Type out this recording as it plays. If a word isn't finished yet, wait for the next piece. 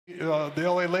The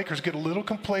LA Lakers get a little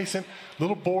complacent, a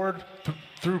little bored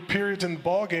through periods in the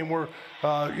ball game where,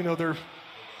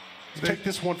 they take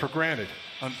this one for granted.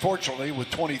 Unfortunately, with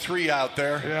 23 out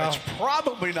there, it's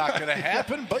probably not going to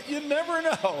happen, but you never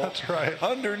know. That's right.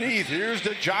 Underneath, here's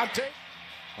DeJounte.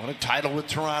 Won a title with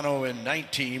Toronto in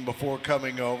 19 before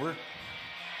coming over.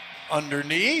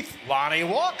 Underneath, Lonnie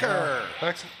Walker.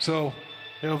 So,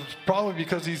 it's probably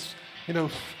because he's,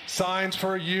 signs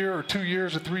for a year or 2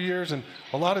 years or 3 years, and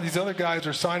a lot of these other guys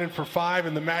are signing for 5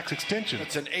 in the max extension.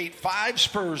 It's an 8-5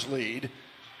 Spurs lead.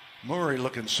 Murray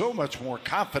looking so much more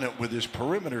confident with his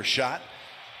perimeter shot.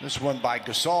 This one by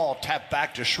Gasol, tap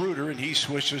back to Schroeder, and he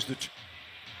swishes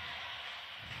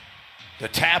the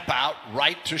tap out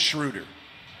right to Schroeder.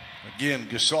 Again,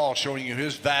 Gasol showing you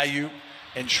his value,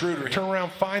 and Schroeder. Turn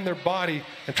around, find their body,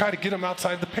 and try to get them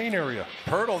outside the paint area.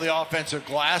 Pirtle the offensive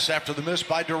glass after the miss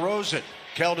by DeRozan.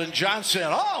 Keldon Johnson,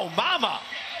 oh mama!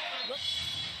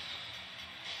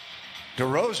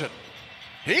 DeRozan,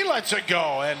 he lets it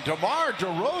go, and DeMar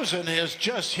DeRozan has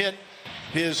just hit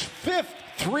his 5th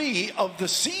 3 of the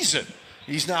season.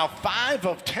 He's now 5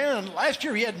 of 10. Last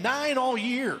year he had 9 all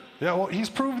year. Yeah, well, he's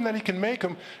proven that he can make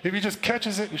them if he just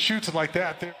catches it and shoots it like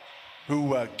that.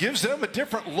 Who gives them a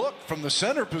different look from the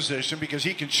center position because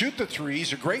he can shoot the three.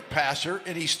 He's a great passer,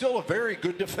 and he's still a very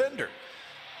good defender.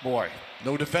 Boy,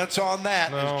 no defense on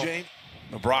that. No. James.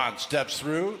 LeBron steps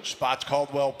through, spots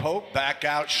Caldwell Pope, back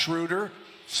out Schroeder.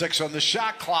 6 on the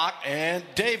shot clock, and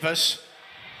Davis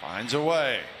finds a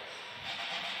way.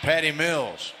 Patty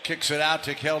Mills kicks it out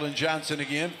to Keldon Johnson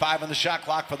again. 5 on the shot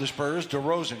clock for the Spurs.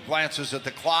 DeRozan glances at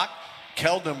the clock.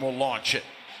 Keldon will launch it.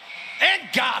 And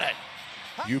got it!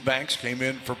 Eubanks came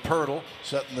in for Pirtle,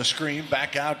 setting the screen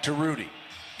back out to Rudy.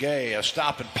 Gay, a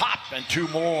stop and pop, and 2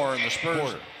 more in the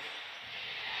Spurs.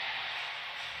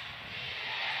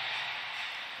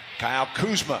 Kyle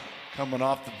Kuzma coming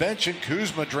off the bench, and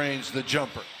Kuzma drains the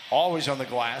jumper. Always on the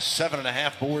glass,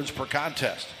 7.5 boards per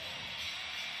contest.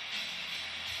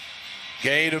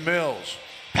 Gay to Mills.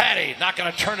 Patty not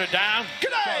going to turn it down.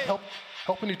 Good day!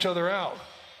 Helping each other out.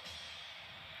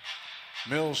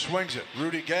 Mills swings it.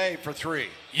 Rudy Gay for 3.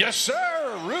 Yes,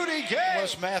 sir. Rudy Gay.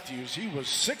 Wes Matthews, he was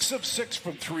 6 of 6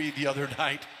 from 3 the other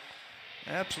night.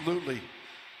 Absolutely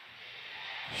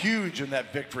huge in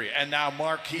that victory. And now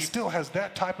Marquis. He still has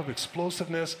that type of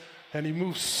explosiveness, and he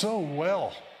moves so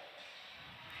well.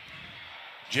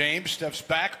 James steps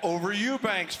back over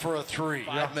Eubanks for a 3.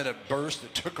 5-minute burst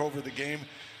that took over the game.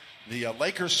 The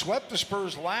Lakers swept the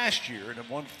Spurs last year and have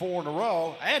won 4 in a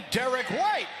row. And Derek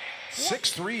White.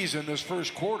 6 threes in this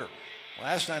first quarter.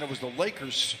 Last night it was the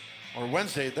Lakers, or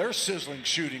Wednesday, their sizzling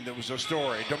shooting that was a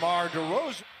story. DeMar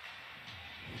DeRozan.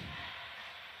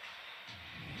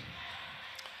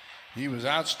 He was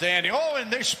outstanding. Oh, and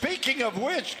they're speaking of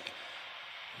which,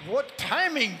 what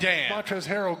timing, Dan? Montrezl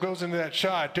Harrell goes into that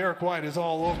shot. Derek White is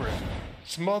all over it.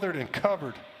 Smothered and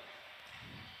covered.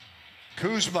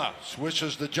 Kuzma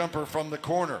swishes the jumper from the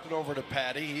corner. Over to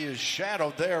Patty. He is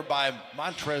shadowed there by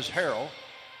Montrezl Harrell.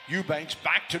 Eubanks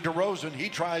back to DeRozan. He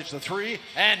tries the 3,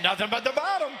 and nothing but the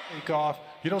bottom. Take off.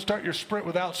 You don't start your sprint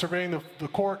without surveying the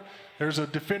court. There's a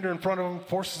defender in front of him,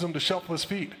 forces him to shuffle his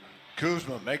feet.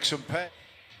 Kuzma makes him pay.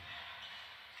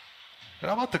 And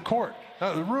how about the court?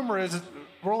 Now, the rumor is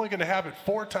we're only going to have it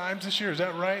 4 times this year. Is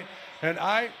that right? And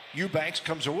Eubanks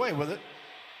comes away with it.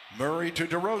 Murray to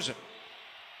DeRozan.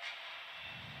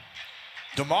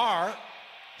 DeMar,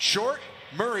 short.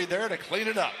 Murray there to clean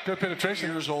it up. Good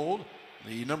penetration. Years old.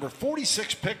 The number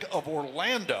 46 pick of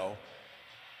Orlando.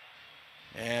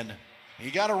 And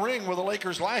he got a ring with the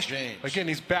Lakers last year. Again,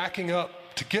 he's backing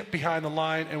up to get behind the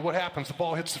line, and what happens? The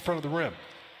ball hits the front of the rim.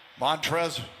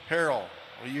 Montrezl Harrell,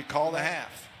 what do you call the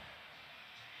half?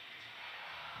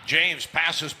 James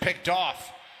passes picked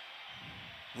off.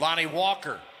 Lonnie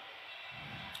Walker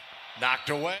knocked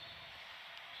away.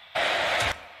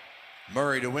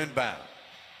 Murray to inbound.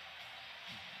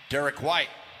 Derek White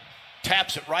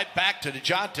taps it right back to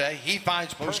DeJounte. He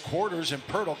finds post quarters, and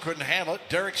Pirtle couldn't handle it.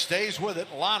 Derek stays with it.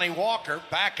 Lonnie Walker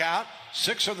back out.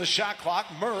 6 on the shot clock.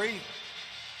 Murray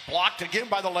blocked again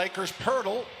by the Lakers.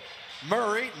 Pirtle,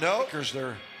 Murray, no. Lakers,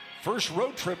 their first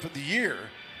road trip of the year.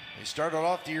 They started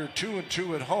off the year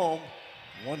 2-2 at home.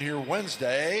 One here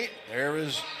Wednesday. There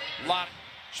is Lonnie.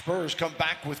 Spurs come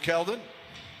back with Keldon.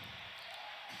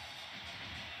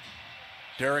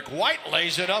 Derek White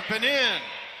lays it up and in.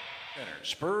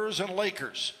 Spurs and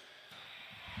Lakers.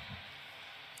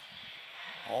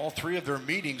 All 3 of their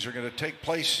meetings are going to take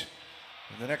place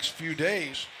in the next few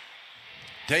days.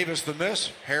 Davis the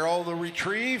miss, Harrell the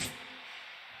retrieve.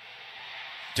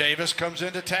 Davis comes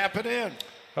in to tap it in.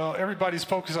 Everybody's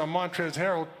focused on Montrezl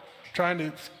Harrell trying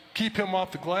to keep him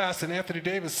off the glass, and Anthony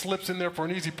Davis slips in there for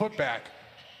an easy putback.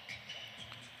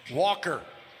 Walker,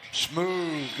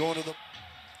 smooth, going to the...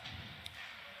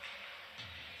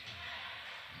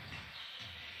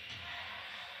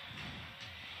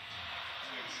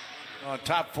 On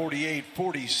top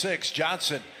 48-46,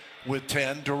 Johnson with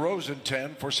 10, DeRozan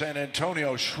 10 for San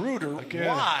Antonio. Schroeder again,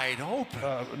 wide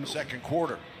open second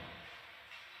quarter.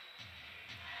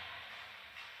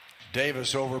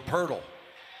 Davis over Pirtle.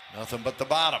 Nothing but the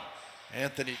bottom.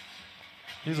 Anthony.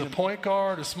 He's a point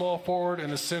guard, a small forward,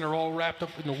 and a center all wrapped up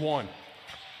into one.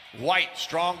 White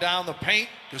strong down the paint.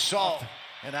 Gustó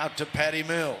and out to Patty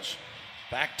Mills.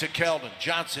 Back to Keldon.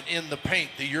 Johnson in the paint.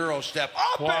 The Euro step.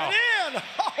 Up and in.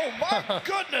 Oh, my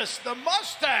goodness. The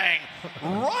Mustang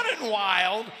running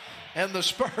wild. And the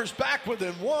Spurs back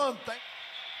within one.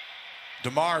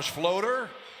 DeMar's floater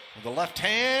with the left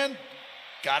hand.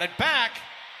 Got it back.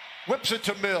 Whips it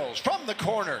to Mills from the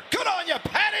corner. Good on you,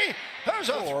 Patty. There's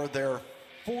a score. They're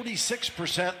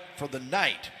 46% for the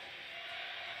night.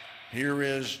 Here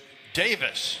is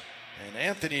Davis. And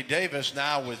Anthony Davis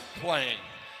now with playing.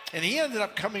 And he ended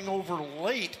up coming over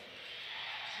late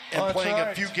and playing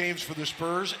a few games for the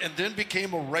Spurs and then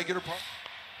became a regular part.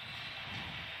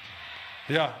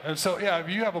 Yeah, and so, yeah, if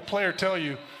you have a player tell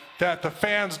you that the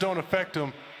fans don't affect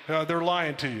him, they're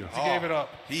lying to you. He gave it up.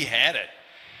 He had it.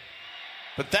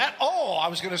 But that, I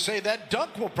was going to say that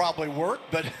dunk will probably work,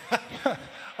 but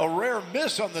a rare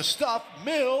miss on the stuff.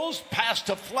 Mills, pass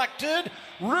deflected.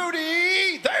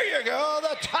 Rudy, there you go,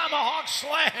 the tomahawk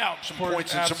slam. Some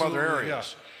points in some other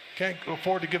areas. Yeah. Can't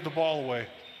afford to give the ball away.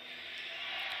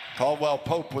 Caldwell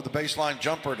Pope with the baseline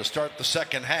jumper to start the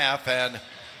second half, and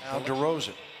now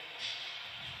DeRozan.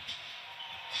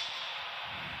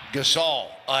 Gasol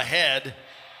ahead.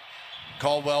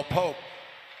 Caldwell Pope.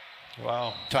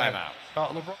 Wow. Timeout.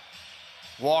 LeBron.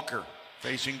 Walker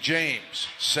facing James.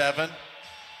 7.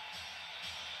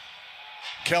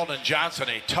 Keldon Johnson,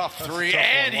 a tough three,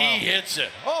 and he hits it.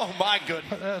 Oh, my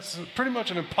goodness. That's pretty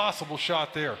much an impossible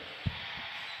shot there.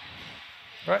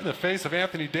 Right in the face of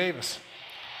Anthony Davis.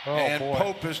 Oh, and boy.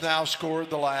 Pope has now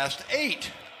scored the last 8.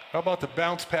 How about the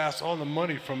bounce pass on the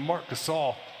money from Marc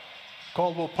Gasol?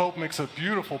 Caldwell Pope makes a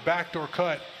beautiful backdoor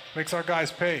cut, makes our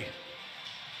guys pay.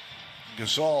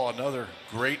 Gasol, another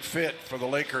great fit for the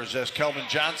Lakers as Keldon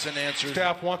Johnson answers.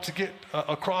 Staff wants to get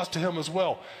across to him as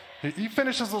well. He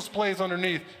finishes those plays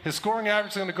underneath. His scoring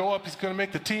average is going to go up. He's going to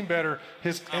make the team better.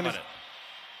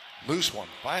 Loose one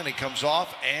finally comes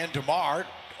off, and DeMar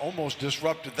almost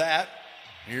disrupted that.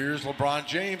 Here's LeBron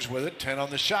James with it, 10 on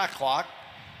the shot clock.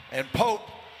 And Pope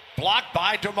blocked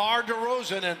by DeMar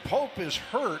DeRozan, and Pope is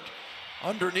hurt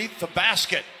underneath the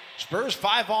basket. Spurs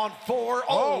 5 on 4.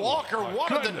 Walker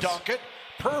wanted to dunk it.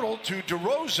 Pirtle to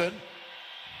DeRozan,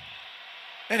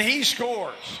 and he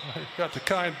scores. He got the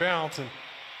kind bounce. And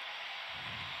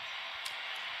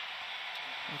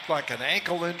looked like an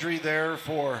ankle injury there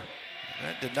for...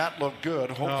 That did not look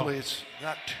good. Hopefully it's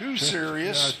not too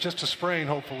serious. It's just a sprain,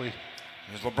 hopefully.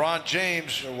 There's LeBron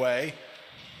James away.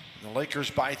 The Lakers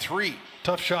by 3.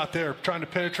 Tough shot there. Trying to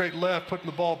penetrate left, putting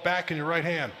the ball back in your right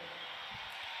hand.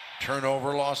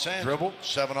 Turnover, Los Angeles. Dribble,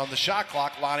 7 on the shot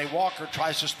clock. Lonnie Walker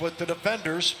tries to split the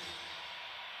defenders.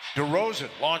 DeRozan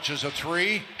launches a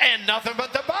 3, and nothing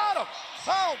but the bottom.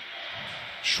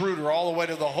 Schroeder all the way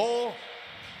to the hole.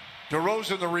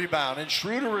 DeRozan the rebound, and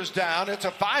Schroeder is down. It's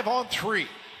a 5 on 3.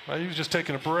 Well, he was just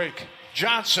taking a break.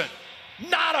 Johnson,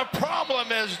 not a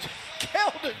problem as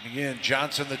Keldon. Again,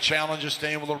 Johnson, the challenge is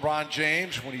staying with LeBron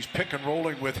James when he's pick and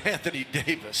rolling with Anthony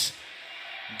Davis.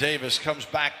 Davis comes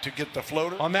back to get the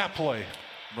floater. On that play.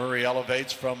 Murray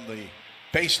elevates from the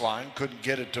baseline, couldn't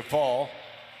get it to fall.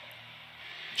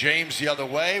 James the other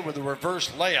way with a reverse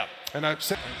layup. And I've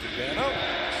said.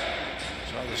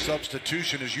 So the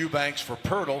substitution is Eubanks for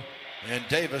Pirtle, and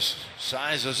Davis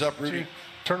sizes up Rudy.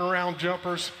 Turnaround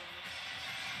jumpers.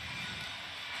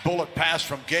 Bullet pass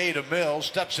from Gay to Mills,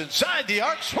 steps inside the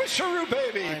arc, switcheroo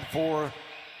baby for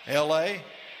L.A.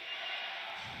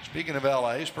 Speaking of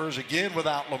L.A., Spurs again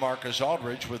without LaMarcus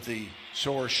Aldridge with the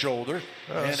sore shoulder,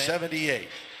 and 78.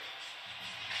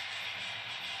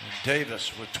 And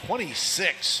Davis with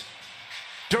 26.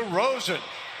 DeRozan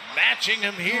matching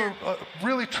him here.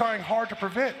 Really trying hard to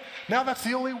prevent. Now that's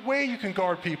the only way you can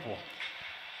guard people.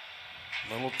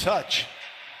 Little touch.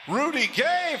 Rudy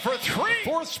Gay for 3.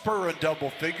 Fourth Spur in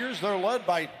double figures. They're led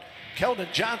by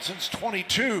Keldon Johnson's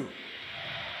 22.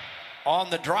 On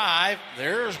the drive,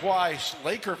 there's why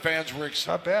Laker fans were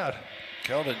excited. Not bad.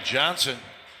 Keldon Johnson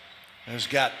has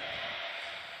got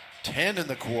 10 in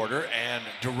the quarter, and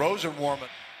DeRozan warming,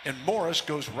 and Morris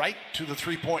goes right to the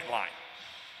three-point line.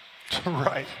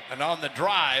 Right. And on the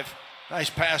drive, Nice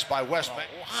pass by Westman.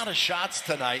 A lot of shots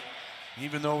tonight,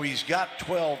 even though he's got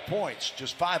 12 points,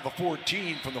 just 5 of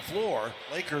 14 from the floor.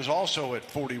 Lakers also at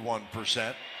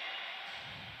 41%.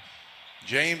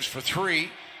 James for 3.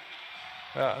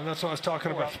 Yeah, and that's what I was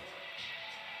talking about.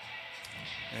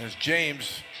 As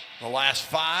James, the last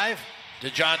 5.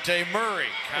 DeJounte Murray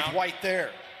with White there.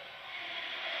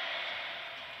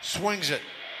 Swings it.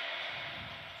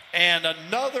 And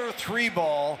another 3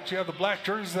 ball. You have the black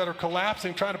jerseys that are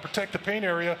collapsing, trying to protect the paint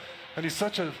area, and he's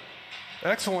such an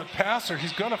excellent passer.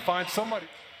 He's going to find somebody.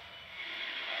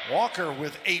 Walker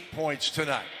with 8 points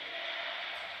tonight.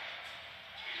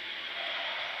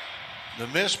 The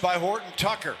miss by Horton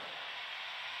Tucker.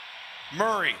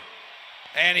 Murray.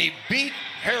 And he beat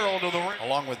Harrell to the rim.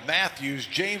 Along with Matthews,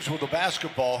 James with the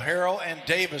basketball. Harrell and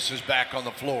Davis is back on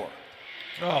the floor.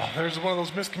 Oh, there's one of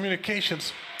those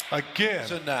miscommunications again.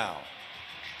 So now,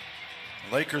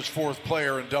 Lakers' 4th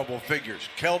player in double figures.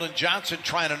 Keldon Johnson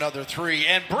trying another 3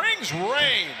 and brings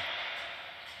rain.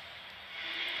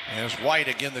 As White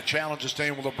again, the challenge is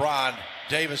staying with LeBron.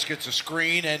 Davis gets a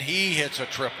screen and he hits a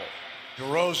triple.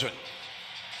 DeRozan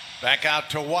back out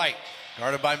to White,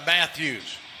 guarded by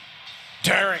Matthews.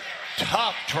 Derek,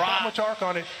 tough drop. Not much arc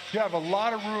on it. You have a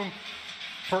lot of room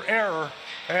for error,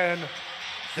 and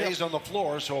stays on the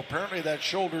floor, so apparently that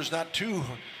shoulder's not too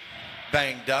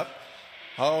banged up.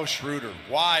 Oh, Schroeder,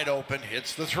 wide open,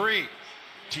 hits the 3.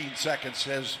 15 seconds,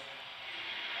 says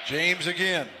James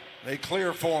again. They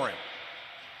clear for him.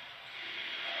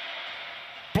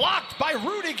 Blocked by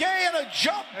Rudy Gay and a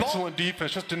jump ball. Excellent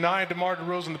defense, just denying DeMar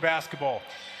DeRozan the basketball.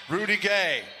 Rudy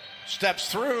Gay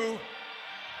steps through.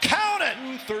 Count it!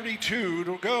 2:32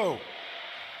 to go.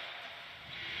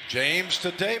 James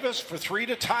to Davis for 3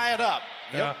 to tie it up.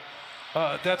 Yeah.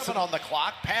 That's on the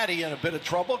clock. Patty in a bit of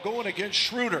trouble going against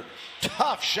Schroeder.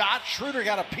 Tough shot. Schroeder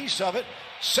got a piece of it.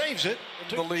 Saves it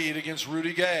into the lead against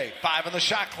Rudy Gay. 5 on the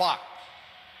shot clock.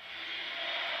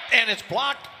 And it's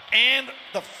blocked. And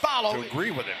the follow. To agree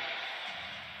with him.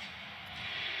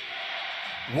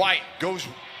 White goes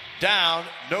down.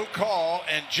 No call.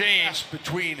 And James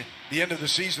between the end of the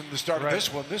season and the start of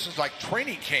this one. This is like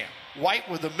training camp. White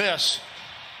with a miss.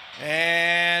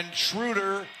 And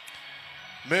Schroeder.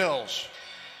 Mills.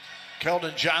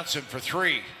 Keldon Johnson for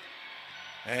 3.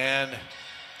 And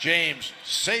James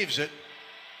saves it.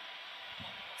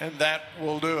 And that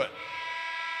will do it.